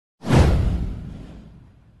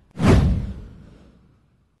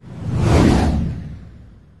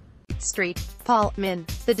Street, Paul, Minn.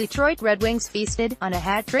 The Detroit Red Wings feasted on a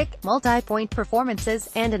hat-trick, multi-point performances,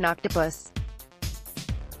 and an octopus.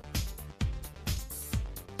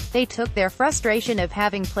 They took their frustration of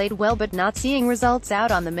having played well but not seeing results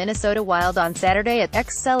out on the Minnesota Wild on Saturday at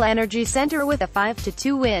Xcel Energy Center with a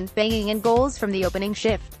 5-2 win, banging in goals from the opening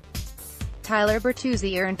shift. Todd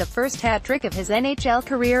Bertuzzi earned the first hat-trick of his NHL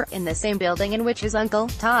career, in the same building in which his uncle,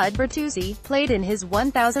 Todd Bertuzzi, played in his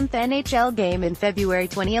 1000th NHL game in February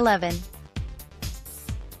 2011.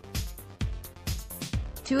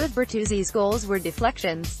 Two of Bertuzzi's goals were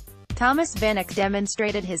deflections. Thomas Vanek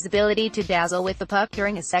demonstrated his ability to dazzle with the puck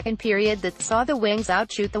during a second period that saw the Wings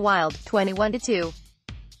outshoot the Wild, 21-2.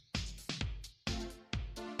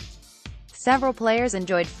 Several players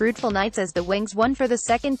enjoyed fruitful nights as the Wings won for the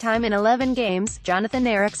second time in 11 games. Jonathan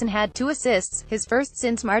Ericsson had 2 assists, his first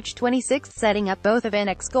since March 26, setting up both of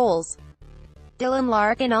Vanek's goals. Dylan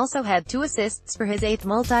Larkin also had 2 assists for his 8th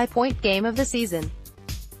multi-point game of the season.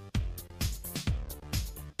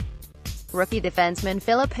 Rookie defenseman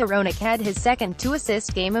Filip Hronek had his second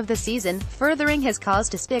 2-assist game of the season, furthering his cause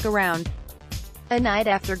to stick around. A night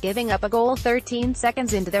after giving up a goal 13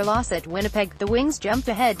 seconds into their loss at Winnipeg, the Wings jumped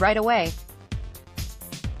ahead right away.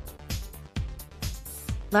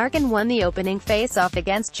 Larkin won the opening face-off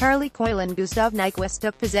against Charlie Coyle and Gustav Nyquist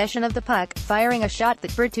took possession of the puck, firing a shot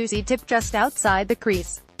that Bertuzzi tipped just outside the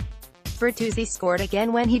crease. Bertuzzi scored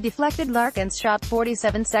again when he deflected Larkin's shot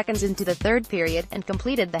 47 seconds into the third period, and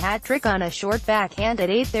completed the hat-trick on a short backhand at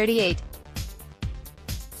 8:38.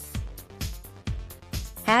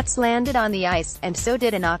 Hats landed on the ice, and so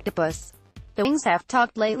did an octopus. The Wings have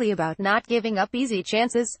talked lately about not giving up easy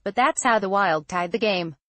chances, but that's how the Wild tied the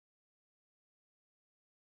game.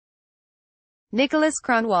 Nicholas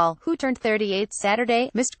Kronwall, who turned 38 Saturday,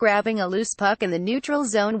 missed grabbing a loose puck in the neutral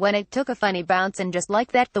zone when it took a funny bounce, and just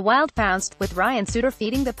like that, the Wild pounced, with Ryan Suter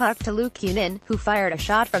feeding the puck to Luke Kunin, who fired a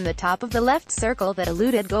shot from the top of the left circle that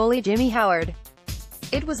eluded goalie Jimmy Howard.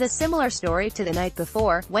 It was a similar story to the night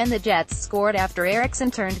before, when the Jets scored after Ericsson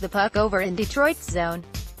turned the puck over in Detroit's zone.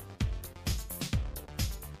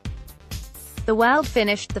 The Wild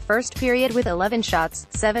finished the first period with 11 shots,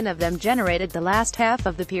 7 of them generated the last half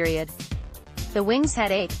of the period. The Wings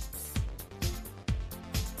had 8.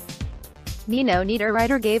 Nino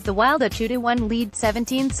Niederreiter gave the Wild a 2-1 lead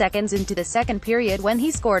 17 seconds into the second period when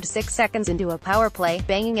he scored 6 seconds into a power play,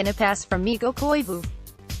 banging in a pass from Mikko Koivu.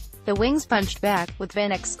 The Wings punched back, with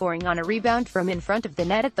Vanek scoring on a rebound from in front of the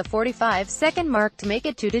net at the 45-second mark to make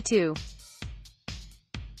it 2-2.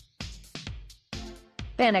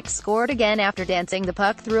 Vanek scored again after dancing the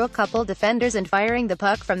puck through a couple defenders and firing the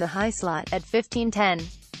puck from the high slot at 15:10.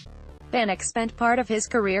 Vanek spent part of his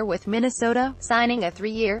career with Minnesota, signing a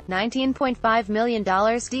 3-year, $19.5 million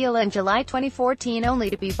deal in July 2014 only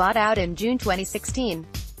to be bought out in June 2016.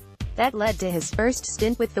 That led to his first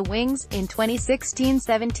stint with the Wings, in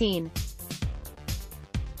 2016-17.